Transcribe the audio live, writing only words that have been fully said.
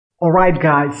Alright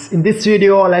guys, in this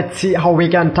video let's see how we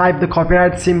can type the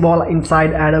copyright symbol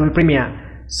inside Adobe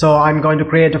Premiere. So I'm going to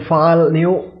create a file,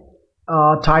 new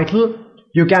title.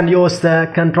 You can use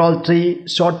the Ctrl+T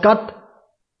shortcut.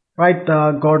 Right,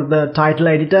 go to the title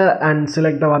editor and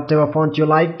select the whatever font you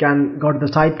like and go to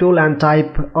the type tool and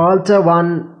type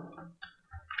Alt+1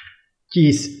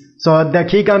 keys. So the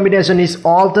key combination is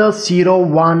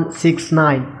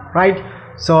Alt+0169, right?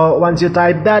 So once you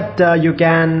type that, you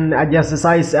can adjust the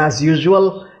size as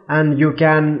usual, and you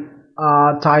can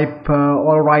type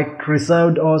all right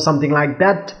reserved or something like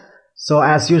that. So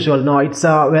as usual, no, it's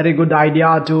a very good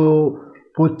idea to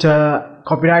put a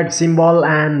copyright symbol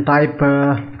and type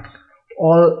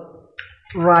all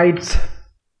right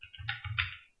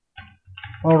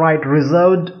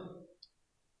reserved,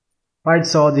 right?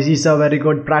 So this is a very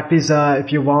good practice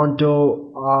if you want to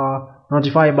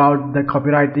notify about the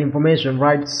copyright information,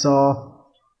 right? So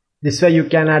this way you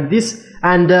can add this.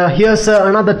 And here's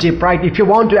another tip, right? If you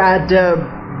want to add a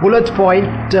bullet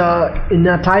point in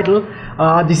a title,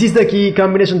 this is the key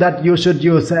combination that you should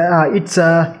use. It's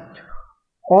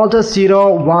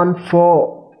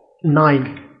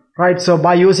Alt+0149, right? So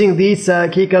by using these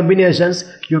key combinations,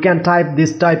 you can type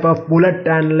this type of bullet,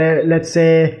 and let's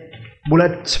say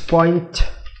bullet point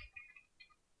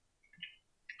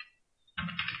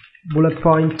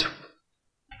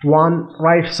 1,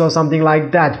 right? So something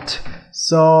like that.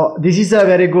 So this is a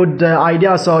very good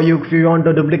idea. So if you want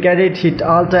to duplicate it, hit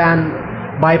Alt, and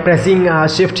by pressing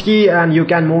Shift key, and you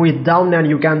can move it down and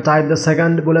you can type the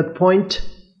second bullet point.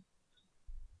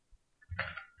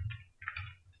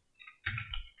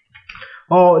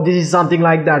 Oh, this is something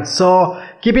like that. So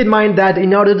keep in mind that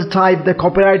in order to type the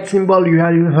copyright symbol, you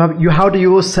have to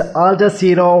use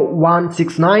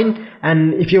Alt+0169,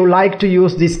 and if you like to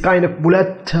use this kind of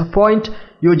bullet point,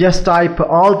 you just type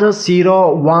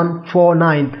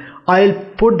Alt+0149. I'll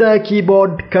put the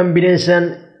keyboard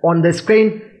combination on the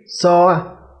screen,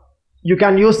 so you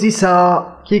can use this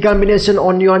key combination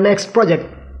on your next project.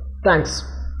 Thanks.